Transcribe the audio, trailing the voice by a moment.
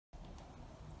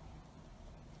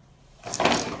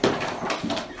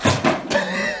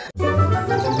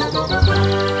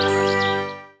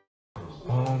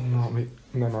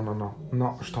non, non, non.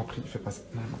 Non, je t'en prie, fais pas ça.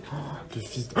 Non, non. Oh, le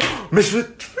fils de... Oh, mais je vais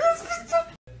te tuer, ce fils de...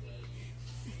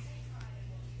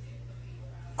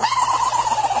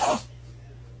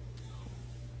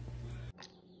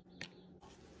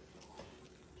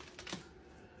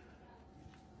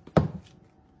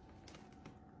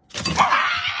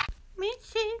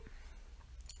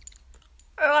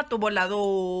 Gato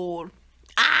volador.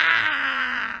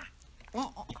 ¡Ah!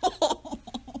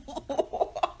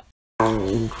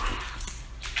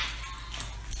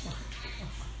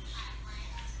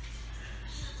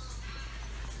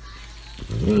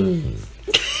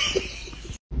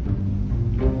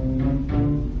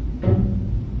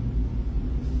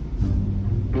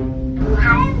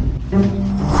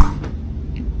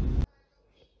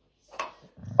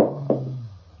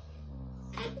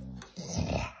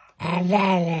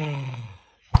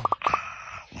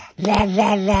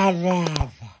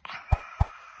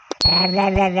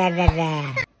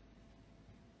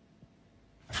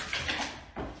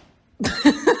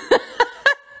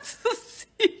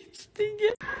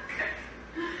 Zeuxidia.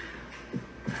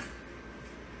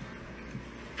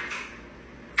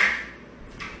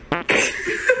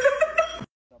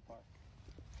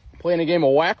 Playing a game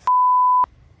of whack.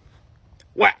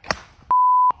 Whack.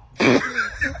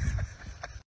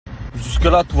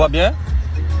 Jusque-là, tout va bien.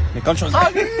 Mais quand tu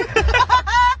regardes...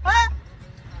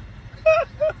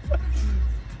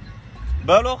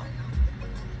 Bah alors?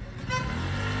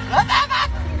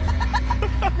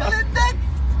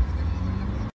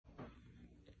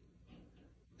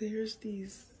 There's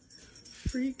these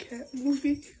free cat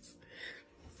movies.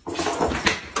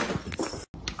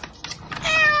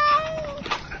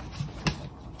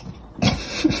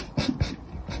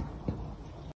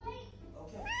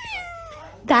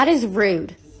 That is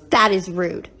rude. That is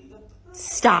rude.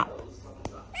 Stop.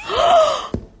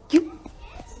 You.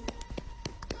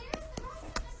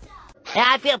 Yeah,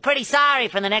 I feel pretty sorry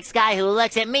for the next guy who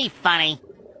looks at me funny.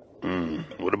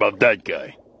 What about that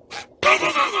guy?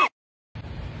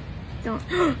 Don't.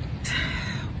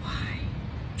 Why?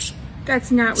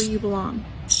 That's not where you belong.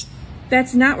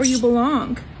 That's not where you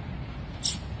belong.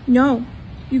 No,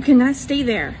 you cannot stay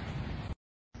there.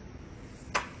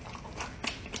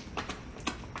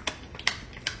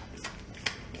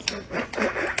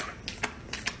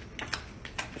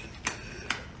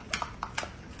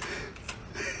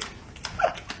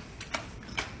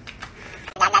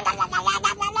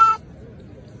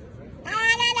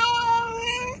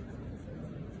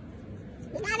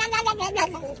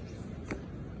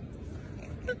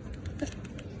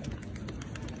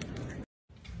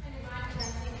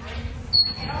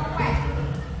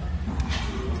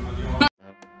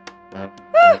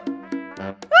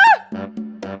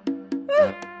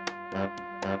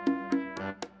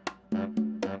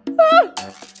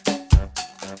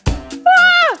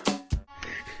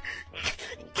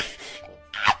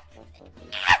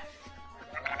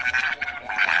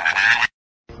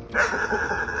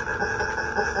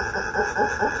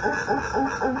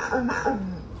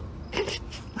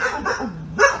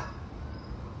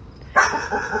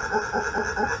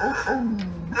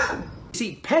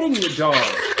 See, petting your dog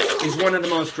is one of the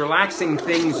most relaxing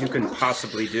things you can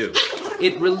possibly do.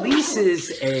 It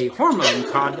releases a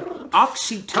hormone called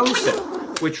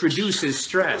oxytocin, which reduces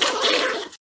stress.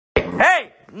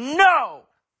 Hey! No!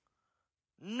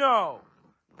 No!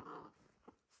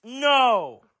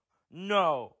 No!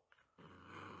 No!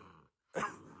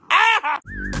 Ah!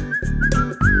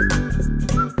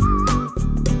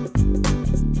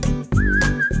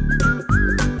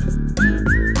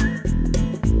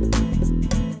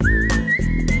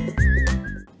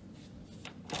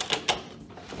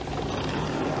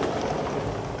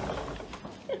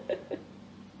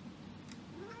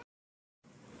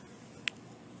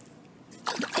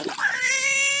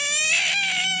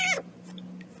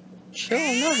 Chill,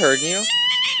 I'm not hurting you.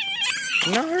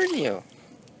 I'm not hurting you.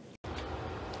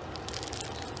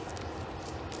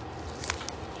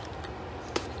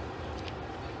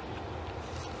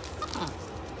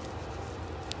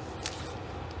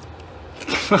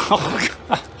 Oh,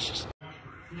 gosh.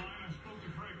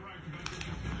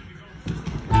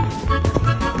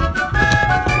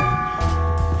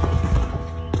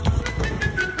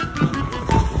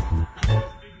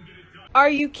 Are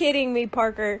you kidding me,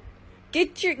 Parker?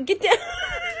 Get down. Come here.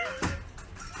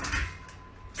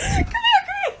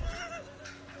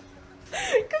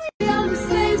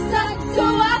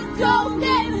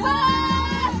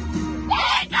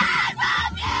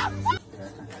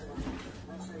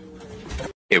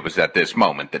 It was at this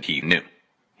moment that he knew.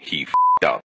 He f***ed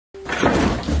up.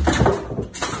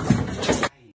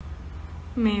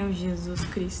 Meu Jesus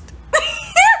Cristo.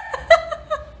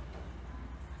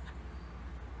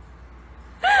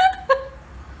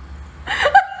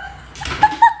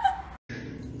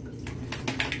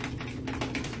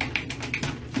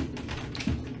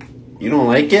 You don't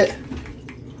like it?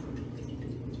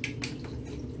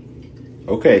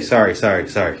 Okay, sorry.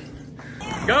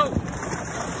 Go!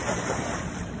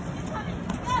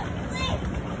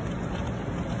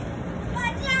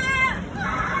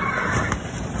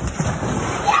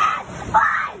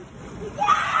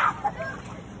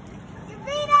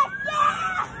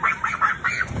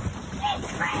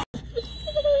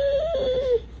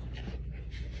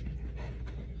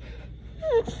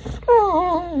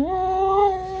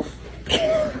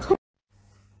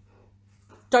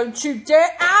 Don't you dare!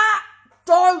 Ah!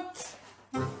 Don't!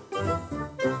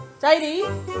 Sadie?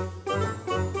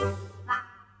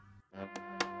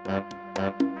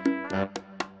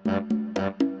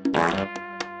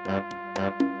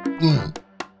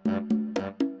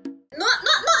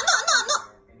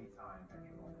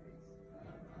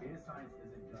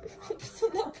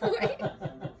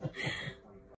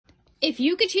 If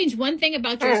you could change one thing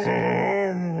about yourself,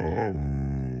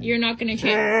 you're not gonna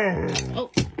change.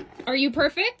 Oh, are you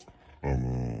perfect?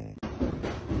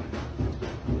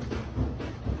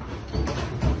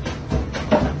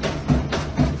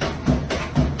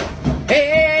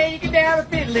 Hey, you get down the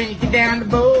fiddle and you get down the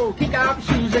bow. Kick off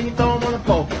your shoes and you throw them on the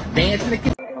floor. Dance in the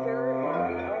kitchen.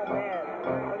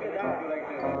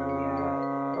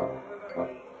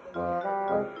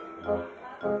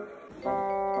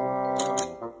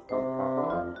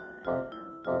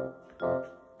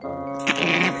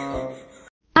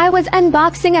 I was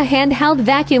unboxing a handheld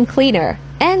vacuum cleaner,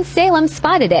 and Salem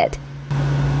spotted it.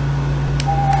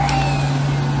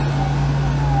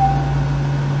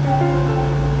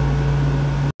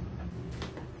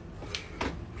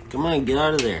 Come on, get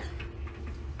out of there.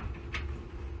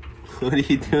 What are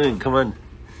you doing? Come on.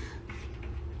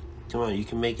 Come on, you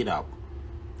can make it out.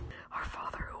 Our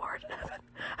Father who art in heaven,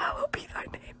 hallowed be thy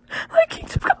name. Thy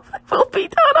kingdom come, thy will be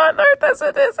done on earth as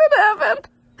it is in heaven.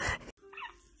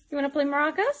 You wanna play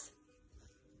maracas?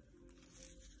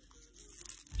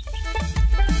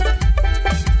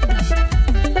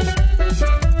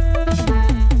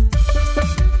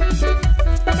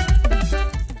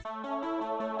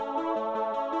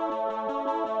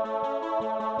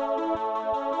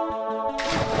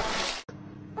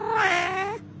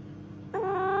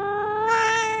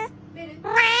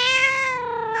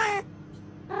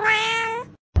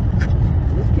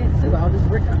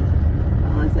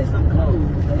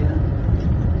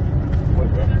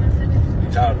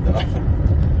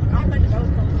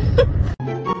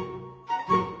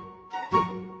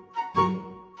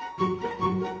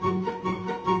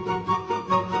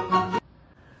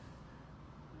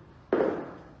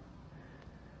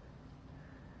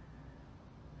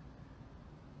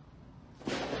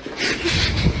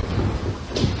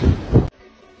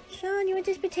 Sean, you want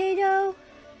this potato?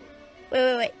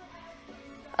 Wait.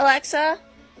 Alexa,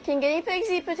 can guinea pigs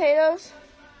eat potatoes?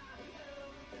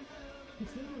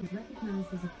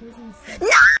 No!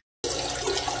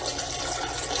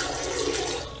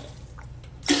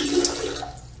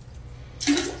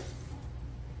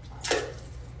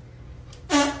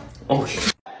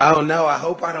 Oh no, I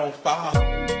hope I don't fall.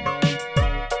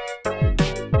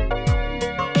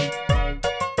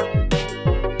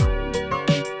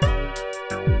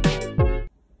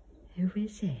 Who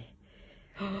is it?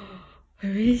 Who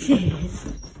is it?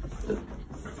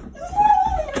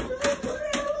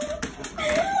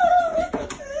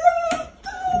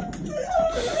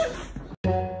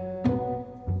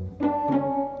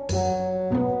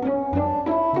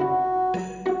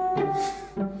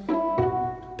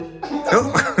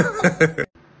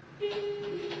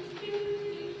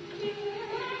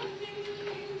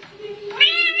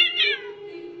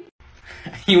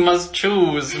 You must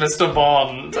choose, Mr.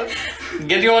 Bond.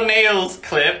 Get your nails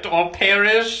clipped or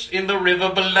perish in the river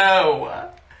below.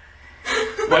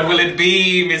 What will it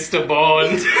be, Mr.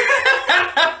 Bond?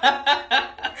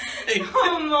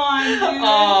 Come on, dude.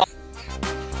 Oh.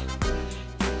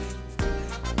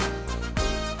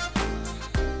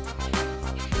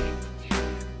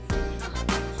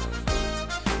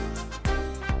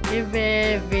 Hey,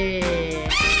 baby.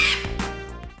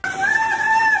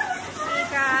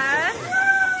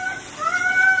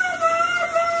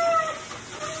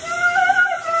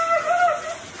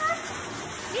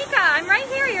 I'm right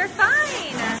here, you're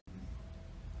fine.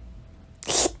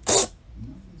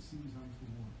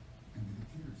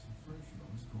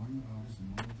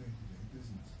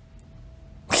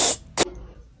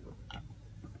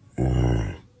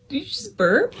 Did you just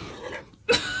burp?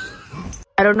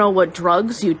 I don't know what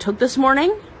drugs you took this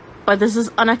morning, but this is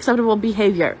unacceptable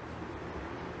behavior.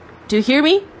 Do you hear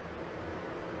me?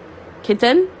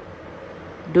 Kitten?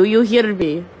 Do you hear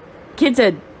me?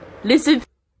 Kitten, listen.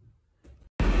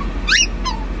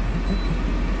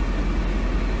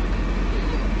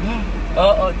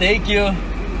 Oh, thank you.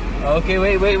 Okay,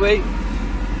 wait.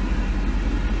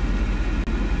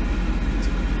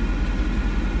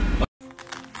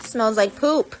 Smells like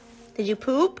poop. Did you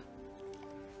poop?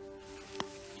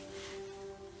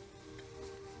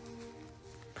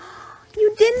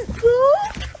 You didn't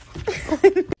poop?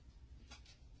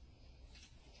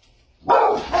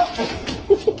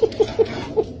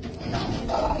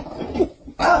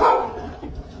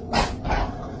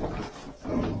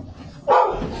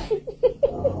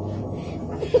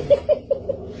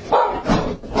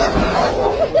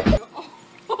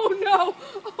 Oh no!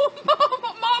 Oh,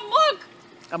 Mom, look!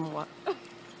 What?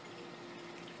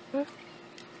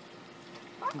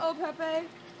 Uh-oh, Pepe.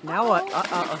 Now what? Uh-oh.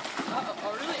 Uh-oh.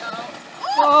 Oh, really? Uh-oh.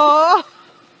 Oh!